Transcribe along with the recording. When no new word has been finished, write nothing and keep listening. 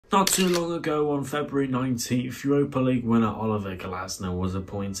Not too long ago, on February 19th, Europa League winner Oliver Glasner was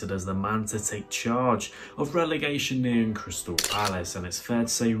appointed as the man to take charge of relegation near Crystal Palace, and it's fair to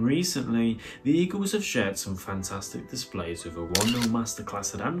say recently the Eagles have shared some fantastic displays with a 1-0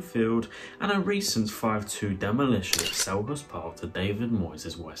 masterclass at Anfield and a recent 5-2 demolition at Selhurst Park to David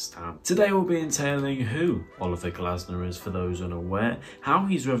Moyes' West Ham. Today we'll be entailing who Oliver Glasner is for those unaware, how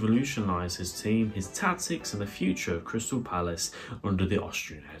he's revolutionised his team, his tactics and the future of Crystal Palace under the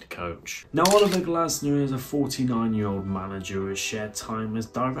Austrian head coach. Now, Oliver Glasner is a 49-year-old manager who has shared time as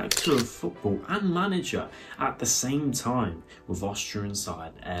director of football and manager at the same time with Austrian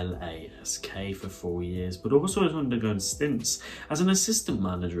side LASK for 4 years, but also has undergone stints as an assistant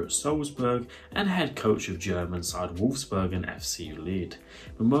manager at Salzburg and head coach of German side Wolfsburg and FC Lille.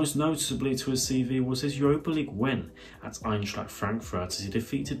 But most notably to his CV was his Europa League win at Eintracht Frankfurt as he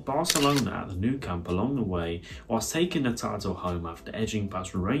defeated Barcelona at the Nou Camp along the way, whilst taking the title home after edging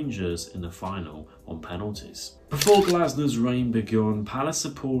past Rangers in the final on penalties. Before Glasner's reign began, Palace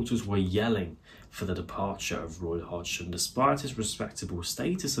supporters were yelling for the departure of Roy Hodgson. Despite his respectable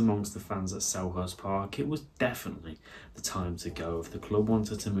status amongst the fans at Selhurst Park, it was definitely the time to go if the club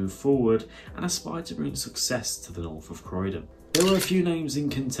wanted to move forward and aspire to bring success to the north of Croydon. There were a few names in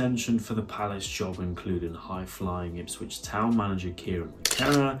contention for the Palace job, including high-flying Ipswich Town manager Kieran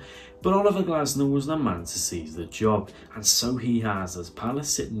McKenna, but Oliver Glasner was the man to seize the job, and so he has, as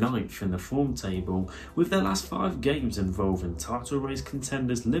Palace sit 9th in the form table with their last 5 games involving title race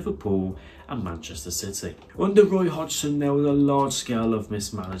contenders Liverpool and Manchester City. Under Roy Hodgson, there was a large scale of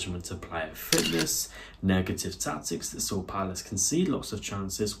mismanagement of player fitness, negative tactics that saw Palace concede lots of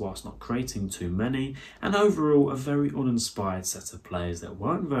chances whilst not creating too many, and overall a very uninspired set of players that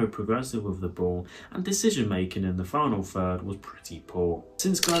weren't very progressive with the ball, and decision making in the final third was pretty poor.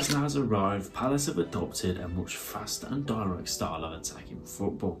 Since Glasner has arrived, Palace have adopted a much faster and direct style of attacking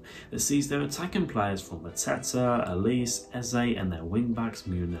football that sees their attacking players from Mateta, Olise, Eze and their wing-backs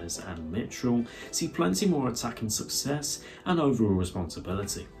Moyes and Micheal see plenty more attacking success and overall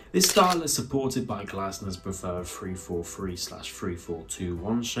responsibility. This style is supported by Glasner's preferred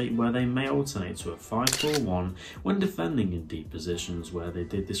 3-4-3/3-4-2-1 shape, where they may alternate to a 5-4-1 when defending in deep positions, where they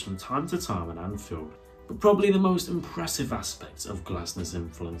did this from time to time at Anfield. But probably the most impressive aspect of Glasner's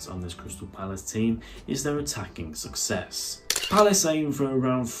influence on this Crystal Palace team is their attacking success. Palace aim for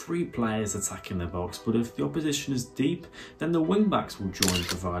around 3 players attacking the box, but if the opposition is deep, then the wing-backs will join,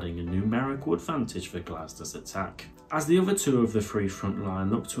 providing a numerical advantage for Glasner's attack, as the other 2 of the 3 front line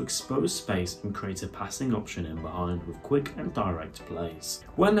look to expose space and create a passing option in behind with quick and direct plays.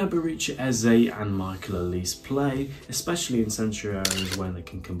 When Eberechi, Eze and micheal play, especially in central areas where they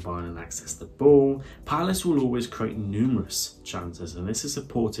can combine and access the ball, Palace will always create numerous chances, and this is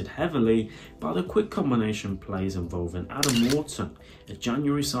supported heavily by the quick combination plays involving Wharton, a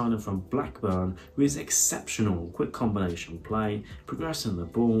January signing from Blackburn who is exceptional in quick combination play, progressing the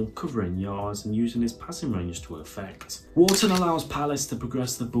ball, covering yards and using his passing range to effect. Wharton allows Palace to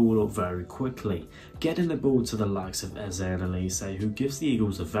progress the ball up very quickly, getting the ball to the likes of Eze and Olise, who gives the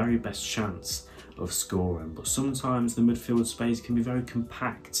Eagles the very best chance of scoring, but sometimes the midfield space can be very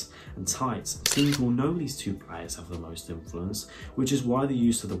compact and tight. It seems we'll know these 2 players have the most influence, which is why the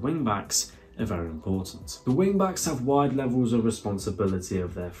use of the wing-backs are very important. The wing-backs have wide levels of responsibility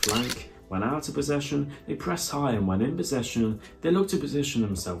of their flank. When out of possession, they press high, and when in possession, they look to position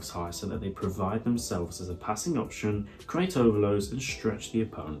themselves high so that they provide themselves as a passing option, create overloads and stretch the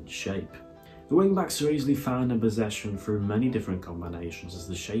opponent's shape. The wing-backs are easily found in possession through many different combinations, as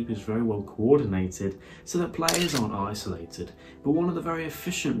the shape is very well coordinated so that players aren't isolated, but one of the very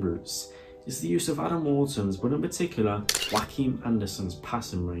efficient routes is the use of Wharton's, but in particular Joachim Henderson's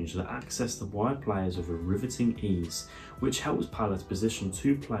passing range that access the wide players with a riveting ease, which helps Palace position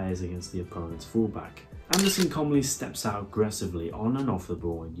 2 players against the opponent's fullback. Henderson commonly steps out aggressively on and off the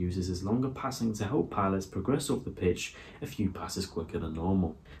ball and uses his longer passing to help Palace progress off the pitch a few passes quicker than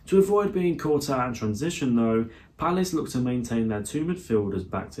normal. To avoid being caught out in transition though, Palace look to maintain their 2 midfielders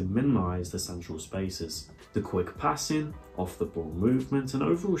back to minimise the central spaces. The quick passing, off-the-ball movement and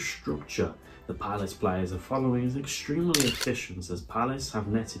overall structure the Palace players are following is extremely efficient, as Palace have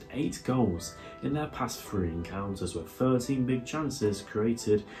netted 8 goals in their past 3 encounters, with 13 big chances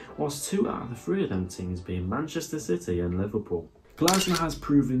created, whilst 2 out of the 3 of them teams being Manchester City and Liverpool. Glasner has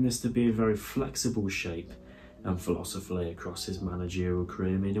proven this to be a very flexible shape and philosophy across his managerial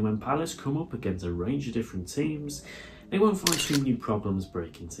career, meaning when Palace come up against a range of different teams, they won't find too many problems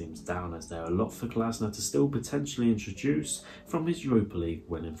breaking teams down, as there are a lot for Glasner to still potentially introduce from his Europa League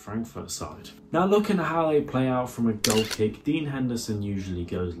winning Frankfurt side. Now, looking at how they play out from a goal kick, Dean Henderson usually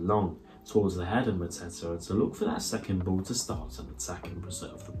goes long, towards the head of Mateta to look for that second ball to start and attack and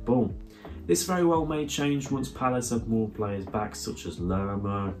preserve the ball. This very well may change once Palace have more players back, such as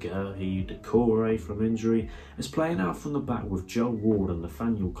Lerma, Guehi, Decore from injury, as playing out from the back with Joe Ward and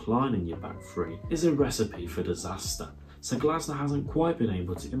Nathaniel Klein in your back three is a recipe for disaster, so GLASNER hasn't quite been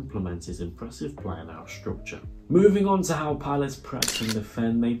able to implement his impressive playing out structure. Moving on to how Palace press and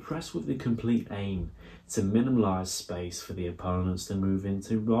defend, they press with the complete aim to minimise space for the opponents to move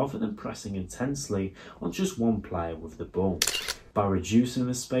into rather than pressing intensely on just one player with the ball. By reducing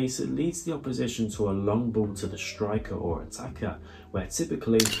the space, it leads the opposition to a long ball to the striker or attacker, where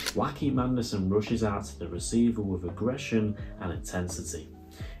typically Joachim Henderson rushes out to the receiver with aggression and intensity.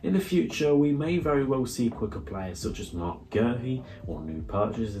 In the future, we may very well see quicker players such as Marc or new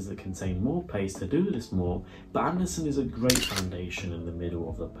purchases that contain more pace to do this more, but Henderson is a great foundation in the middle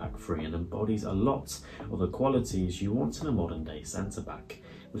of the back three and embodies a lot of the qualities you want in a modern day centre back,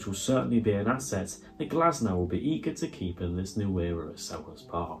 which will certainly be an asset that GLASNER will be eager to keep in this new era at Selhurst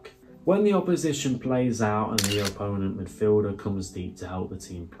Park. When the opposition plays out and the opponent midfielder comes deep to help the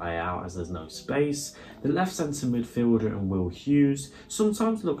team play out as there's no space, the left centre midfielder and Will Hughes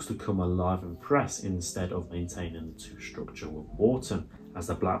sometimes looks to come alive and press instead of maintaining the two structure with Wharton, as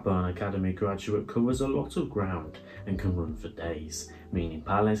the Blackburn Academy graduate covers a lot of ground and can run for days, meaning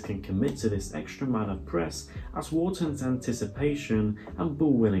Palace can commit to this extra man of press as Wharton's anticipation and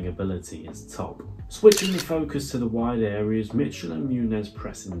ball winning ability is top. Switching the focus to the wide areas, Micheal and Moyes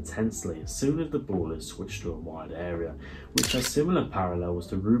press intensely as soon as the ball is switched to a wide area, which has similar parallels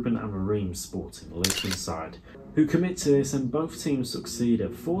to Ruben Amorim's Sporting Lisbon side, who commit to this, and both teams succeed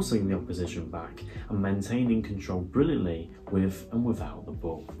at forcing the opposition back and maintaining control brilliantly with and without the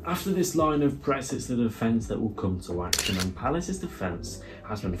ball. After this line of press, it's the defence that will come to action, and Palace's defence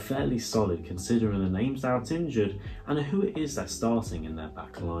has been fairly solid considering the names out injured and who it is that's starting in their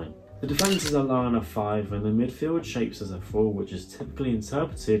back line. The defence is a line of 5 and the midfield shapes as a 4, which is typically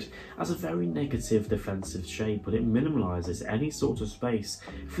interpreted as a very negative defensive shape, but it minimalises any sort of space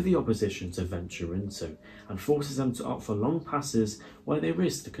for the opposition to venture into and forces them to opt for long passes where they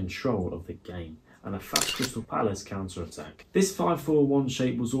risk the control of the game and a fast Crystal Palace counter-attack. This 5-4-1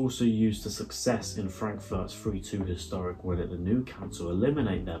 shape was also used to success in Frankfurt's 3-2 historic win at the Nou Camp to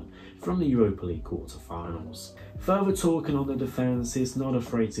eliminate them from the Europa League quarter-finals. Further talking on the defence, it's not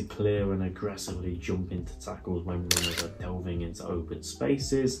afraid to clear and aggressively jump into tackles when runners are delving into open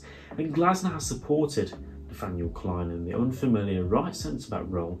spaces, and GLASNER has supported Nathaniel Klein in the unfamiliar right centre-back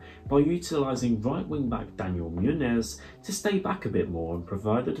role by utilising right wing-back Daniel Moyes to stay back a bit more and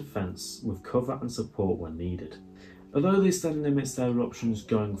provide the defence with cover and support when needed. Although this then limits their options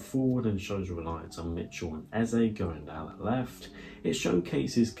going forward and shows reliance on Micheal and Eze going down at left, it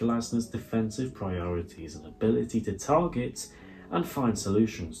showcases GLASNER's defensive priorities and ability to target and find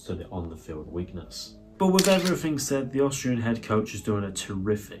solutions to the on-the-field weakness. But with everything said, the Austrian head coach is doing a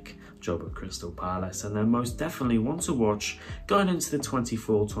terrific job at Crystal Palace, and they're most definitely one to watch going into the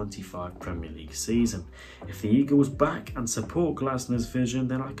 24-25 Premier League season. If the Eagles back and support GLASNER's vision,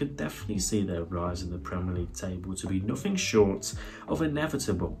 then I could definitely see their rise in the Premier League table to be nothing short of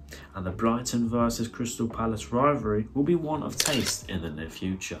inevitable, and the Brighton versus Crystal Palace rivalry will be one of taste in the near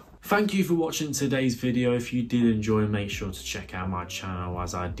future. Thank you for watching today's video. If you did enjoy, make sure to check out my channel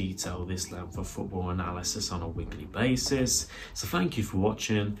as I detail this length of football analysis on a weekly basis. So thank you for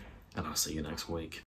watching, and I'll see you next week.